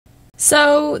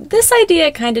So, this idea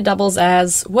kinda doubles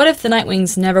as, what if the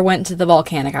Nightwings never went to the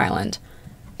volcanic island?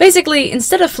 Basically,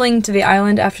 instead of fleeing to the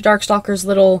island after Darkstalker's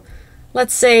little,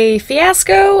 let's say,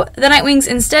 fiasco, the Nightwings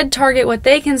instead target what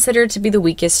they consider to be the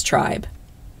weakest tribe.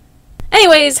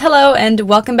 Anyways, hello and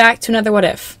welcome back to another What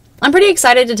If. I'm pretty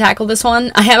excited to tackle this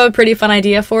one. I have a pretty fun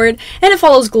idea for it, and it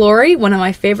follows Glory, one of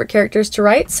my favorite characters to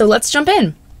write, so let's jump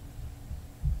in.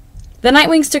 The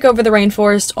Nightwings took over the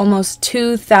Rainforest almost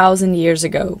 2,000 years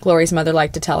ago, Glory's mother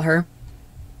liked to tell her.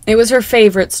 It was her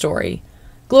favorite story.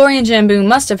 Glory and Jambu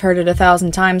must have heard it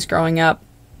 1,000 times growing up.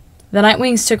 The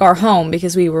Nightwings took our home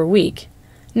because we were weak.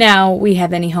 Now we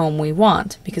have any home we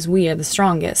want because we are the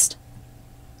strongest.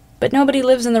 But nobody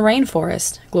lives in the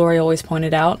rainforest, Glory always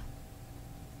pointed out.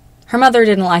 Her mother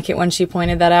didn't like it when she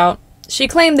pointed that out. She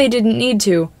claimed they didn't need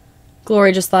to.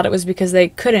 Glory just thought it was because they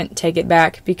couldn't take it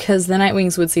back, because the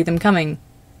Nightwings would see them coming.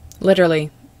 Literally.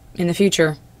 In the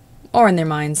future. Or in their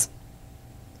minds.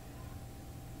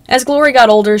 As Glory got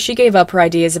older, she gave up her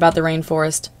ideas about the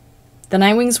rainforest. The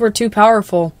Nightwings were too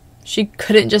powerful. She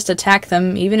couldn't just attack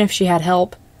them, even if she had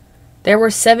help. There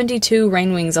were 72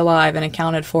 Rainwings alive and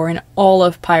accounted for in all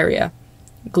of Pyria.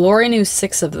 Glory knew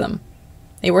 6 of them.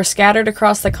 They were scattered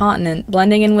across the continent,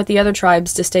 blending in with the other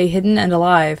tribes to stay hidden and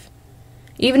alive.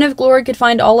 Even if Glory could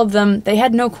find all of them, they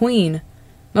had no queen.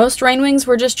 Most Rainwings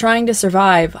were just trying to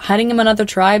survive, hiding among other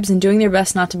tribes and doing their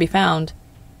best not to be found.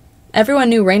 Everyone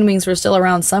knew Rainwings were still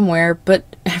around somewhere, but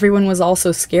everyone was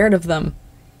also scared of them.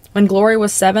 When Glory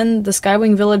was 7, the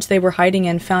Skywing village they were hiding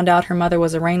in found out her mother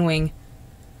was a Rainwing.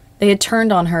 They had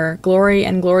turned on her, Glory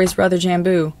and Glory's brother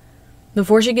Jambu.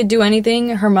 Before she could do anything,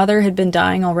 her mother had been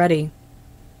dying already.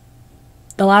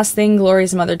 The last thing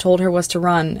Glory's mother told her was to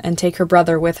run and take her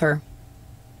brother with her.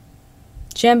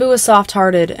 Jambu was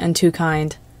soft-hearted and too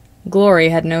kind. Glory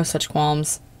had no such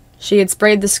qualms. She had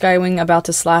sprayed the Skywing about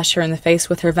to slash her in the face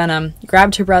with her venom,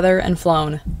 grabbed her brother, and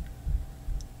flown.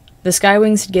 The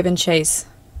Skywings had given chase.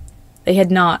 They had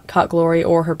not caught Glory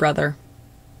or her brother.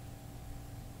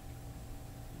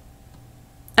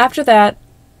 After that,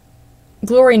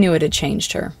 Glory knew it had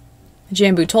changed her.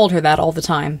 Jambu told her that all the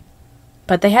time.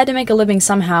 But they had to make a living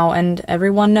somehow, and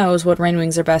everyone knows what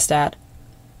Rainwings are best at.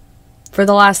 For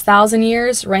the last 1,000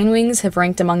 years, Rainwings have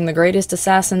ranked among the greatest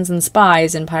assassins and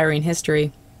spies in Pyrene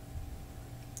history.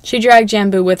 She dragged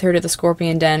Jambu with her to the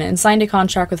Scorpion Den and signed a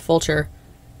contract with Vulture.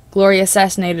 Glory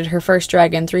assassinated her first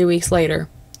dragon 3 weeks later.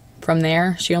 From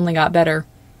there, she only got better.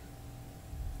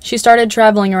 She started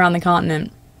traveling around the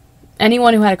continent.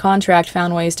 Anyone who had a contract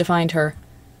found ways to find her.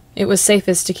 It was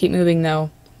safest to keep moving,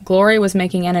 though. Glory was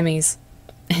making enemies,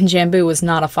 and Jambu was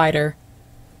not a fighter.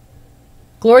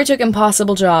 Glory took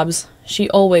impossible jobs. She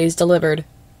always delivered.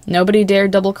 Nobody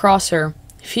dared double-cross her.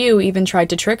 Few even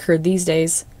tried to trick her these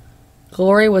days.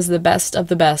 Glory was the best of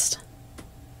the best.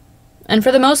 And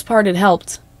for the most part it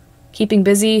helped. Keeping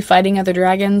busy, fighting other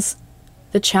dragons.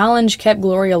 The challenge kept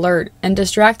Glory alert, and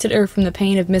distracted her from the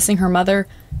pain of missing her mother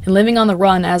and living on the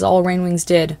run as all Rainwings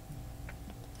did.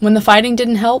 When the fighting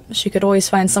didn't help, she could always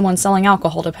find someone selling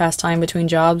alcohol to pass time between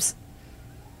jobs.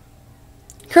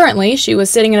 Currently, she was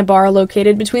sitting in a bar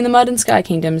located between the Mud and Sky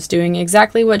Kingdoms, doing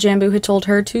exactly what Jambu had told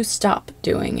her to stop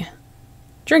doing.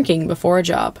 Drinking before a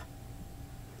job.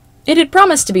 It had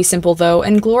promised to be simple, though,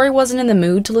 and Glory wasn't in the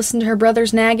mood to listen to her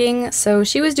brother's nagging, so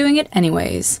she was doing it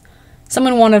anyways.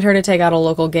 Someone wanted her to take out a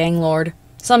local gang lord.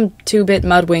 Some 2-bit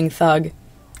Mudwing thug.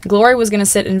 Glory was going to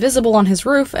sit invisible on his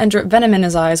roof and drip venom in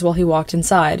his eyes while he walked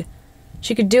inside.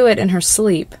 She could do it in her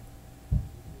sleep.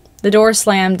 The door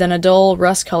slammed and a dull,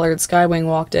 rust-colored Skywing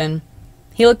walked in.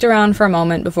 He looked around for a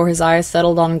moment before his eyes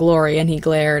settled on Glory and he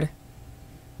glared.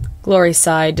 Glory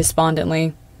sighed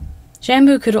despondently.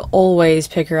 Jambu could always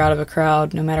pick her out of a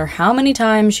crowd, no matter how many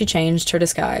times she changed her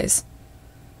disguise.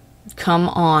 "Come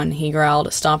on," he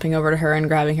growled, stomping over to her and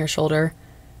grabbing her shoulder.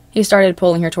 He started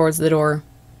pulling her towards the door.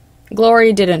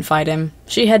 Glory didn't fight him.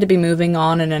 She had to be moving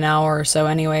on in an hour or so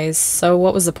anyways, so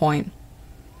what was the point?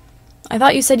 "I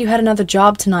thought you said you had another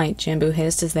job tonight," Jambu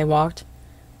hissed as they walked.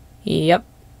 "Yep,"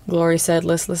 Glory said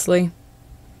listlessly.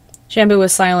 Jambu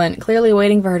was silent, clearly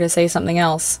waiting for her to say something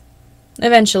else.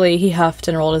 Eventually, he huffed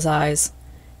and rolled his eyes.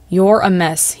 "You're a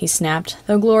mess," he snapped,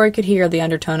 though Glory could hear the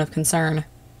undertone of concern.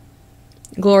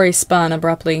 Glory spun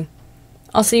abruptly.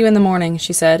 "I'll see you in the morning,"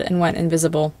 she said, and went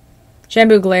invisible.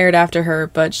 Jambu glared after her,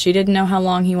 but she didn't know how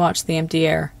long he watched the empty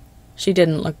air. She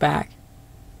didn't look back.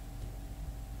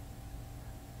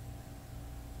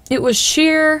 It was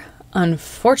sheer,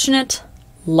 unfortunate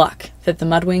luck that the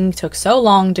Mudwing took so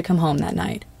long to come home that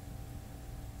night.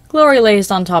 Glory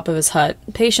lazed on top of his hut,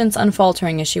 patience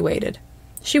unfaltering as she waited.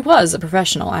 She was a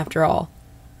professional, after all.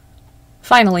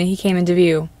 Finally, he came into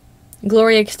view.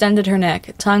 Glory extended her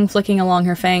neck, tongue flicking along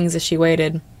her fangs as she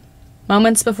waited.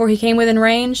 Moments before he came within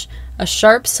range, a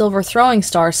sharp silver throwing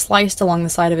star sliced along the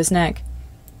side of his neck.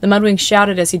 The Mudwing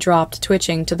shouted as he dropped,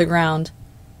 twitching, to the ground.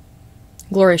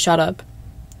 Glory shot up.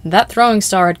 That throwing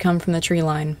star had come from the tree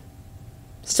line.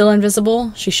 Still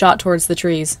invisible, she shot towards the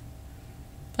trees.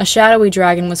 A shadowy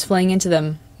dragon was fleeing into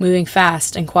them, moving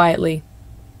fast and quietly.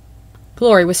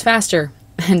 Glory was faster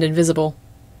and invisible.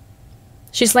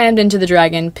 She slammed into the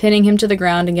dragon, pinning him to the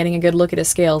ground and getting a good look at his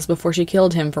scales before she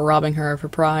killed him for robbing her of her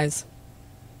prize.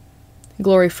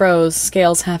 Glory froze,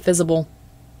 scales half visible.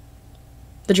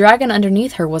 The dragon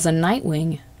underneath her was a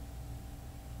Nightwing.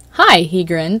 "Hi," he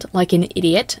grinned, like an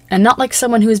idiot, and not like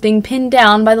someone who is being pinned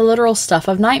down by the literal stuff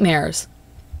of nightmares.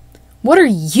 "What are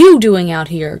you doing out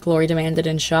here?" Glory demanded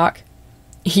in shock.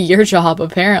 "Your job,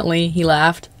 apparently," he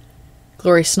laughed.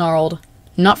 Glory snarled.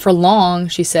 "Not for long,"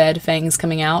 she said, fangs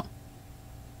coming out.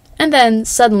 And then,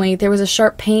 suddenly, there was a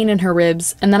sharp pain in her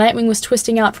ribs, and the Nightwing was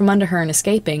twisting out from under her and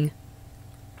escaping.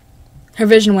 Her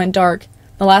vision went dark.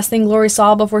 The last thing Glory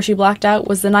saw before she blacked out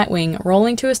was the Nightwing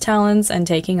rolling to his talons and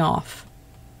taking off.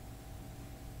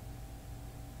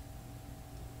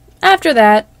 After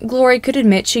that, Glory could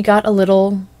admit she got a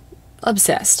little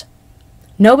obsessed.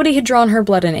 Nobody had drawn her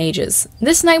blood in ages.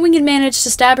 This Nightwing had managed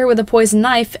to stab her with a poisoned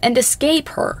knife and escape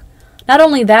her. Not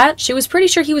only that, she was pretty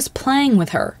sure he was playing with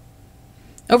her.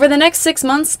 Over the next 6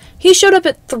 months, he showed up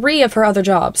at 3 of her other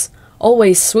jobs,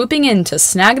 always swooping in to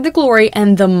snag the glory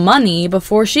and the money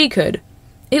before she could.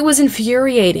 It was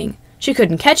infuriating. She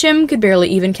couldn't catch him, could barely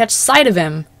even catch sight of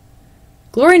him.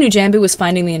 Glory knew Jambu was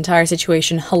finding the entire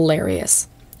situation hilarious.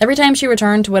 Every time she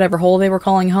returned to whatever hole they were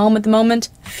calling home at the moment,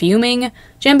 fuming,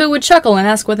 Jambu would chuckle and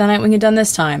ask what the Nightwing had done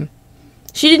this time.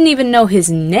 She didn't even know his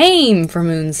name, for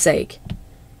moon's sake.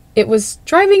 It was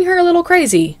driving her a little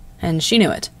crazy, and she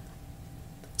knew it.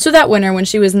 So that winter, when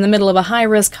she was in the middle of a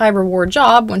high-risk, high-reward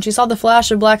job, when she saw the flash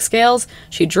of black scales,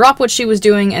 she dropped what she was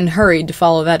doing and hurried to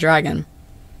follow that dragon.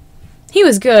 He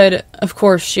was good, of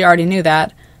course she already knew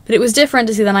that, but it was different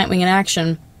to see the Nightwing in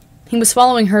action. He was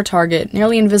following her target,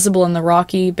 nearly invisible in the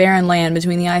rocky, barren land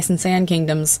between the ice and sand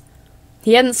kingdoms.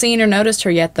 He hadn't seen or noticed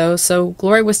her yet, though, so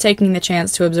Glory was taking the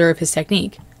chance to observe his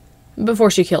technique.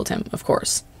 Before she killed him, of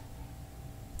course.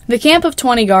 The camp of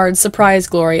 20 guards surprised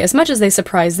Glory as much as they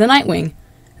surprised the Nightwing.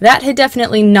 That had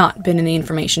definitely not been in the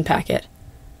information packet.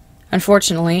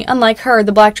 Unfortunately, unlike her,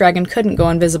 the Black Dragon couldn't go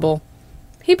invisible.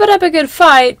 He put up a good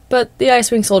fight, but the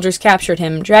Icewing soldiers captured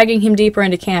him, dragging him deeper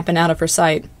into camp and out of her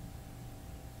sight.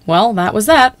 Well, that was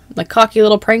that. The cocky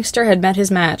little prankster had met his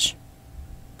match.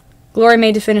 Glory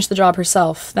made to finish the job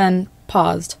herself, then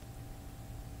paused.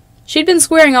 She'd been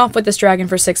squaring off with this dragon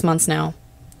for 6 months now.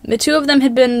 The two of them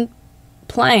had been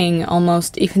playing,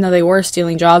 almost, even though they were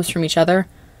stealing jobs from each other.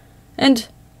 And,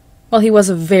 well, he was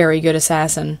a very good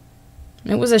assassin.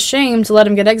 It was a shame to let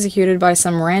him get executed by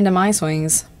some random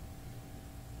Icewings.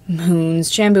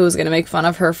 Moons, Jambu was going to make fun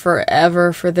of her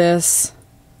forever for this.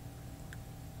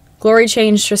 Glory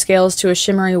changed her scales to a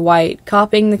shimmery white,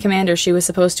 copying the commander she was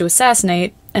supposed to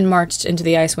assassinate, and marched into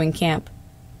the Icewing camp.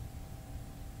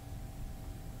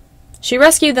 She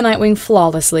rescued the Nightwing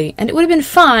flawlessly, and it would have been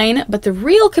fine, but the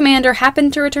real commander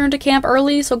happened to return to camp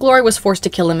early, so Glory was forced to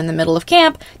kill him in the middle of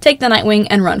camp, take the Nightwing,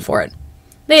 and run for it.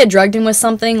 They had drugged him with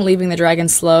something, leaving the dragon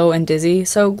slow and dizzy,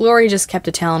 so Glory just kept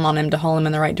a talon on him to haul him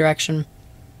in the right direction.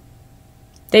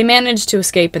 They managed to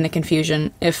escape in the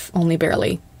confusion, if only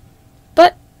barely.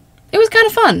 But it was kind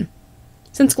of fun,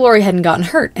 since Glory hadn't gotten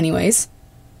hurt anyways.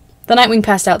 The Nightwing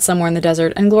passed out somewhere in the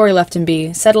desert, and Glory left him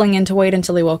be, settling in to wait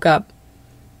until he woke up.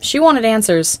 She wanted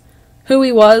answers, who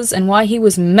he was and why he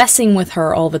was messing with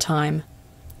her all the time.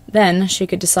 Then she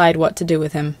could decide what to do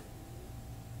with him.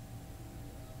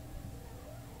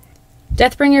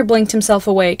 Deathbringer blinked himself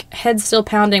awake, head still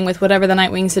pounding with whatever the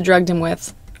Nightwings had drugged him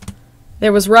with.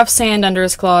 There was rough sand under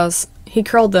his claws. He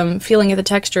curled them, feeling at the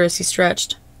texture as he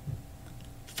stretched.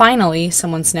 Finally,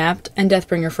 someone snapped, and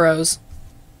Deathbringer froze.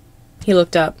 He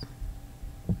looked up.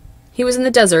 He was in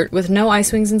the desert, with no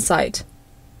Icewings in sight.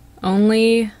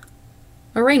 Only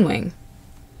a Rainwing.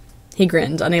 He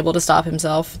grinned, unable to stop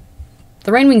himself.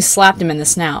 The Rainwing slapped him in the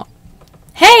snout.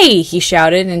 "Hey!" he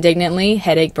shouted indignantly,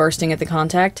 headache bursting at the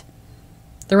contact.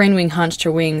 The Rainwing hunched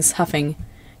her wings, huffing.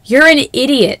 "You're an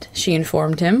idiot," she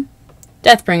informed him.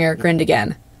 Deathbringer grinned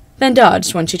again, then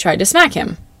dodged when she tried to smack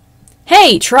him.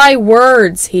 "Hey, try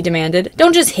words," he demanded.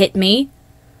 "Don't just hit me."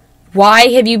 "Why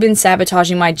have you been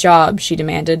sabotaging my job?" she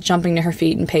demanded, jumping to her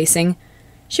feet and pacing.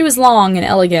 She was long and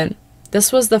elegant.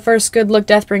 This was the first good look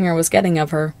Deathbringer was getting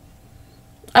of her.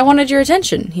 "I wanted your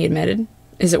attention," he admitted.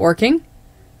 "Is it working?"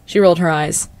 She rolled her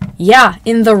eyes. "Yeah,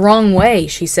 in the wrong way,"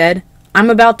 she said. I'm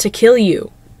about to kill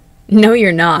you. No,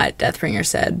 you're not, Deathbringer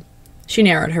said. She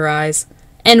narrowed her eyes.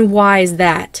 And why's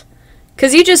that?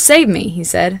 'Cause you just saved me, he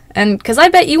said. And 'cause I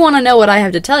bet you want to know what I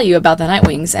have to tell you about the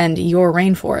Nightwings and your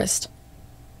Rainforest.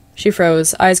 She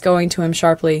froze, eyes going to him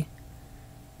sharply.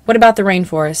 What about the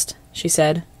Rainforest? She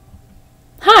said.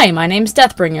 Hi, my name's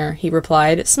Deathbringer, he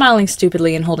replied, smiling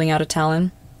stupidly and holding out a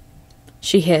talon.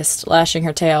 She hissed, lashing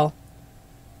her tail.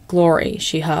 Glory,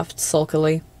 she huffed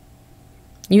sulkily.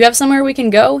 You have somewhere we can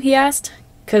go? He asked.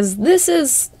 'Cause this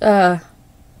is,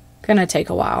 gonna take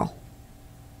a while.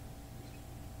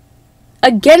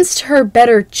 Against her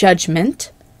better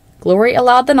judgment, Glory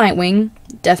allowed the Nightwing,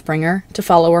 Deathbringer, to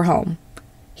follow her home.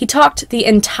 He talked the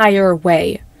entire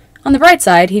way. On the bright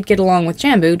side, he'd get along with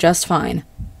Jambu just fine.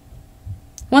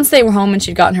 Once they were home and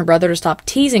she'd gotten her brother to stop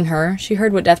teasing her, she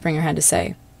heard what Deathbringer had to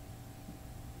say.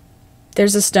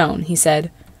 There's a stone, he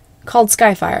said, called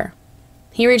Skyfire.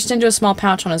 He reached into a small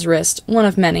pouch on his wrist, one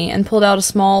of many, and pulled out a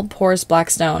small, porous black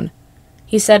stone.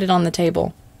 He set it on the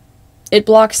table. It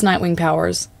blocks Nightwing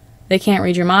powers. They can't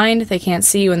read your mind, they can't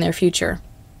see you in their future.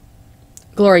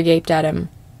 Glory gaped at him.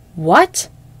 What?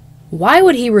 Why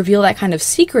would he reveal that kind of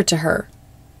secret to her?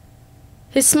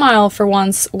 His smile, for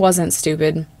once, wasn't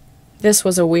stupid. This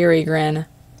was a weary grin,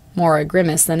 more a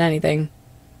grimace than anything.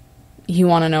 You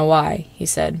want to know why, he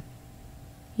said.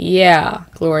 Yeah,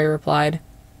 Glory replied.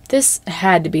 This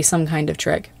had to be some kind of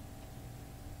trick.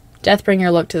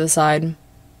 Deathbringer looked to the side.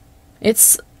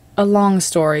 It's a long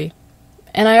story,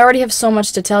 and I already have so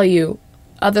much to tell you.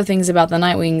 Other things about the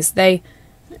Nightwings,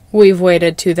 We've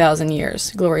waited 2,000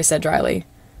 years, Glory said dryly.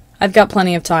 I've got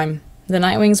plenty of time. The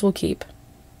Nightwings will keep.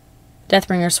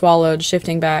 Deathbringer swallowed,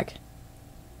 shifting back.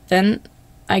 Then,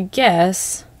 I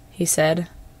guess, he said.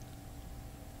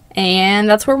 And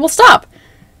that's where we'll stop.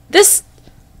 This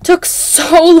took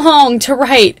so long to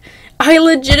write. I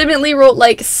legitimately wrote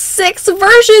like 6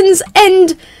 versions,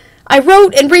 and I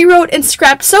wrote and rewrote and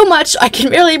scrapped so much I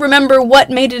can barely remember what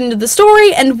made it into the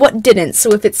story and what didn't,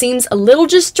 so if it seems a little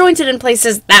disjointed in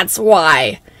places, that's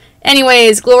why.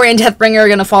 Anyways, Glory and Deathbringer are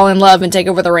gonna fall in love and take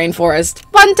over the Rainforest.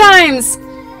 Fun times!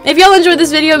 If y'all enjoyed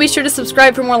this video, be sure to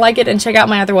subscribe for more like it and check out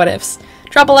my other what ifs.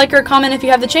 Drop a like or a comment if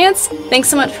you have the chance. Thanks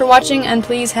so much for watching, and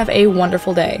please have a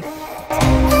wonderful day.